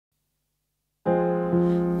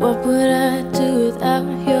What would I do without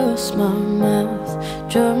your smart mouth?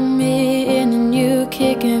 Drawing me in and you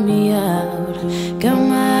kicking me out. Got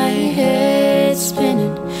my head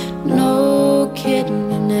spinning, no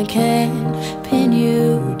kidding, and I can't pin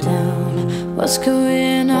you down. What's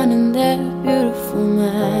going on in that beautiful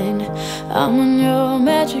mind? I'm on your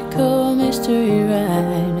magical mystery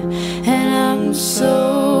ride, and I'm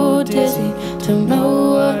so dizzy, don't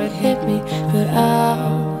know what hit me, but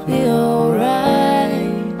I'll be alright.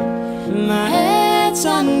 My head's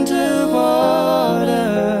underwater,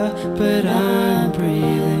 but I'm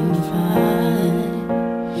breathing fine.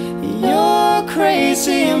 You're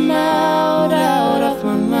crazy, I'm out of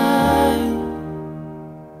my mind.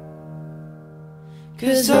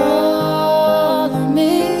 'Cause all of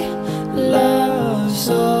me loves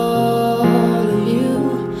all of you.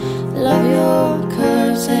 Love your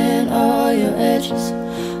curves and all your edges,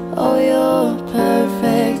 all your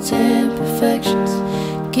perfect imperfections.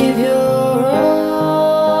 Give your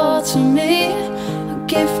all to me, I'll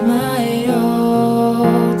give my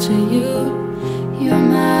all to you. You're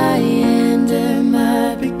my end and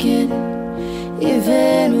my beginning.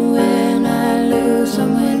 Even when I lose,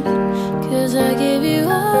 I'm winning. 'Cause I give you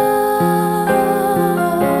all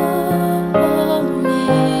of me.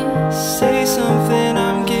 Say something,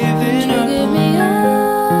 I'm giving You up give on me you.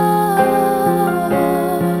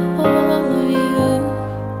 all of you.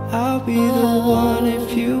 I'll be the one if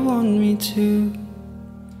you want me to.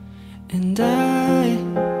 And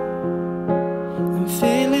I'm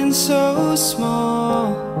feeling so small.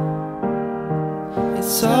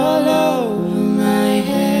 It's all over my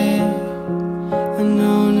head. I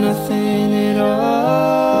know nothing at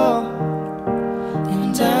all.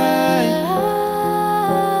 And I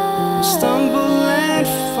stumble and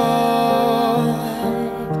fall.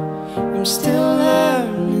 I'm still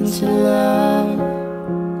learning to love.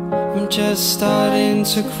 I'm just starting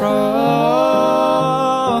to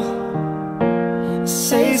crawl.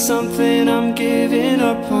 Say something, I'm giving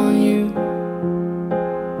up on you.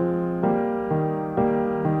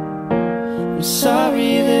 I'm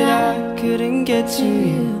sorry that I couldn't get to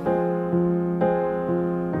you.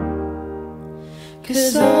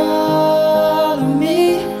 'Cause all of me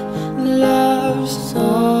loves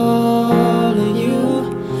all of you.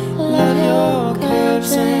 Love your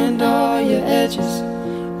curves and all your edges,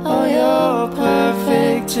 all your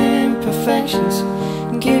perfect imperfections.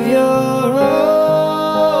 Give your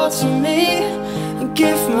all to me,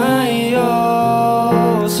 give my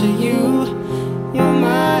all to you. You're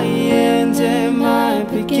my end and my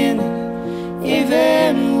beginning.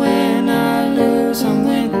 Even when I lose, I'm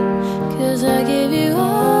winning. 'Cause I give you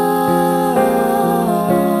all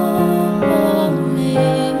of me.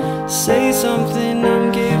 Say something, I'm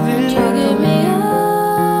giving You up give on me you.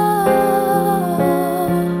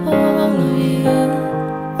 all of you.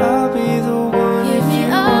 I'll be the one Give if me you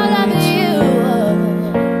all want of me you.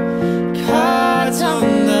 to. Cards on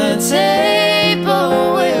the table,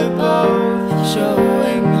 we're both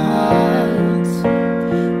showing hearts,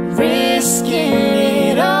 risking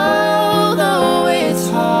it all, though it's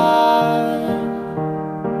hard.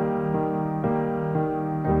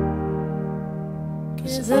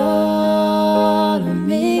 'Cause all of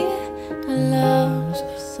me loves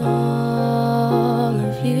all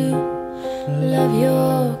of you. Love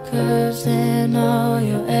your curves and all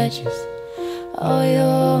your edges, all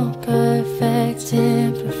your perfect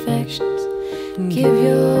imperfections. Give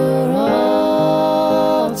your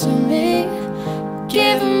all to me,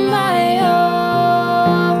 give my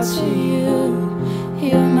all to you.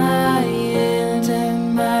 You're my end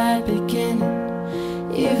and my beginning.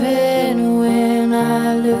 Even when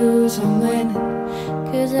I lose, I'm winning.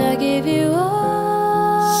 'Cause I give you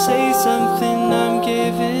all. Say something, I'm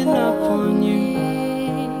giving up on you. me.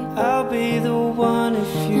 I'll be the one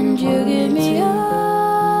if you And you want give me to.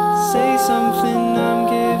 all. Say something, I'm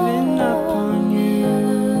giving up on you.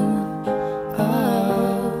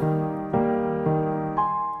 Oh.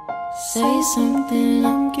 Say something,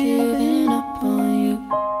 I'm giving up on you.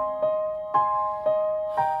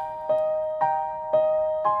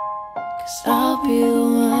 'Cause I'll be the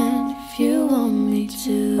one if you want me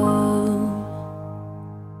to.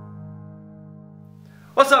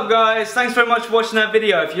 What's up guys, thanks very much for watching that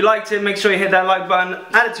video. If you liked it, make sure you hit that like button,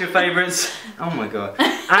 add it to your favourites, oh my god,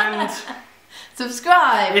 and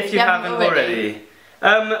Subscribe if you haven't already.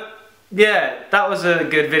 Yeah, that was a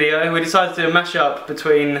good video. We decided to do a mashup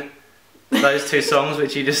between those two songs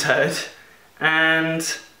which you just heard, and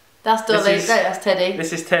That's Dolly, no, that's Teddy.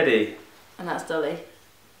 this is Teddy. And that's Dolly.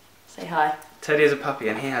 Say hi. Teddy is a puppy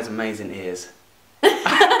and he has amazing ears. Right,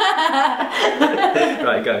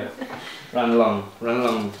 go. Run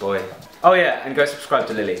along, boy. Oh yeah, and go subscribe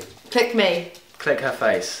to Lily. Click me. Click her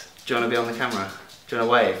face. Do you want to be on the camera? Do you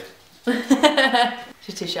want to wave?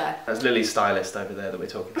 She's too shy. That's Lily's stylist over there that we're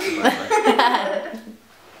talking to, by the way.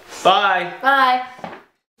 Bye! Bye.